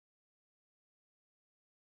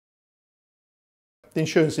The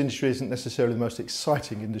insurance industry isn't necessarily the most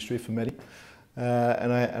exciting industry for many,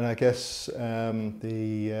 and I guess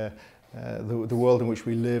the world in which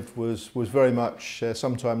we lived was very much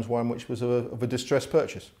sometimes one which was of a distressed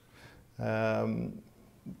purchase.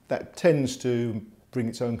 That tends to bring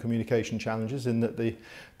its own communication challenges in that the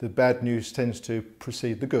bad news tends to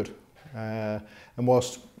precede the good. And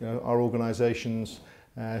whilst our organisations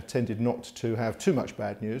tended not to have too much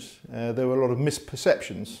bad news, there were a lot of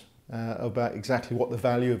misperceptions about exactly what the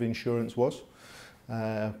value of insurance was,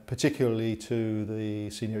 particularly to the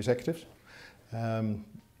senior executives,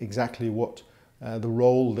 exactly what the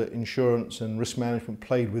role that insurance and risk management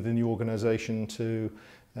played within the organisation to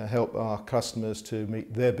help our customers to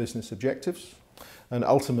meet their business objectives, and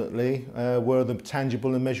ultimately were the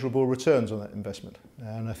tangible and measurable returns on that investment.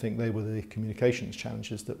 And I think they were the communications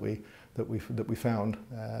challenges that we found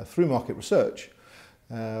through market research,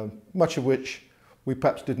 much of which we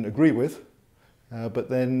perhaps didn't agree with, but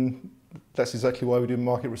then that's exactly why we do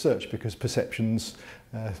market research, because perceptions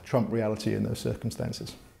trump reality in those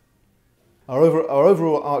circumstances. Our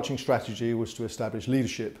overall arching strategy was to establish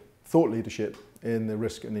leadership, thought leadership in the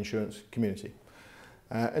risk and insurance community.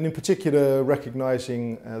 And in particular,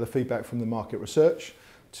 recognising the feedback from the market research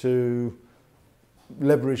to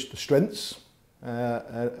leverage the strengths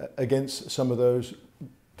against some of those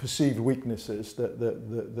perceived weaknesses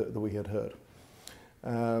that we had heard.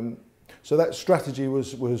 So that strategy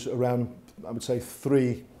was around, I would say,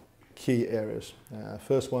 three key areas.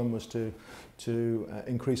 First one was to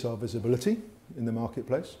increase our visibility in the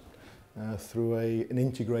marketplace through an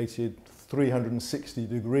integrated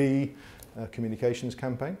 360-degree communications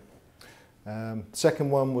campaign. Second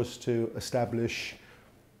one was to establish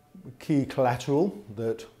key collateral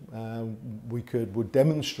that would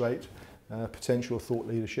demonstrate potential thought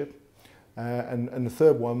leadership. And the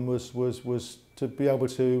third one was to be able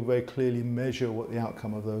to very clearly measure what the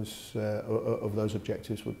outcome of those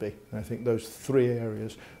objectives would be. And I think those three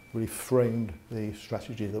areas really framed the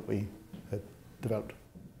strategy that we had developed.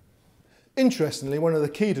 Interestingly, one of the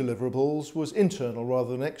key deliverables was internal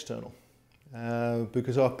rather than external,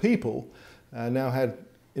 because our people now had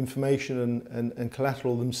information and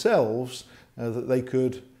collateral themselves that they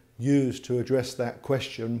could use to address that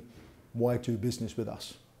question, why do business with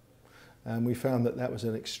us? And we found that was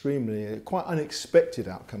an quite unexpected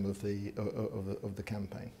outcome of the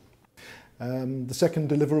campaign. The second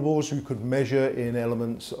deliverables we could measure in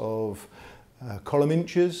elements of column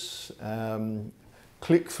inches,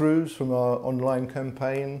 click-throughs from our online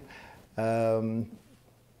campaign,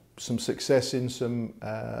 some success in some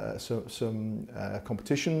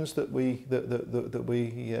competitions that we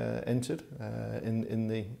entered in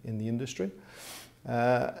the industry,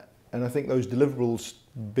 and I think those deliverables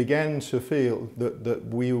began to feel that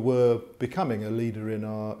we were becoming a leader in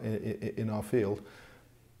our field,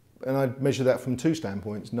 and I'd measure that from two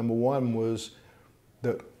standpoints. Number one was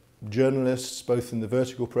that journalists, both in the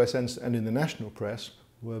vertical press and in the national press,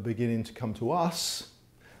 were beginning to come to us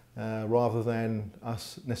rather than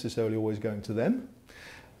us necessarily always going to them.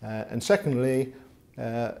 And secondly,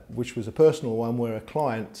 which was a personal one, where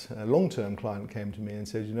a long-term client came to me and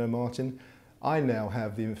said, Martin, I now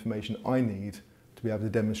have the information I need to be able to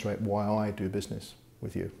demonstrate why I do business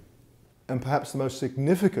with you. And perhaps the most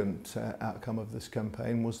significant outcome of this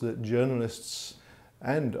campaign was that journalists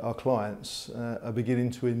and our clients are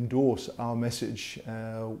beginning to endorse our message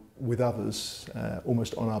with others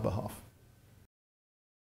almost on our behalf.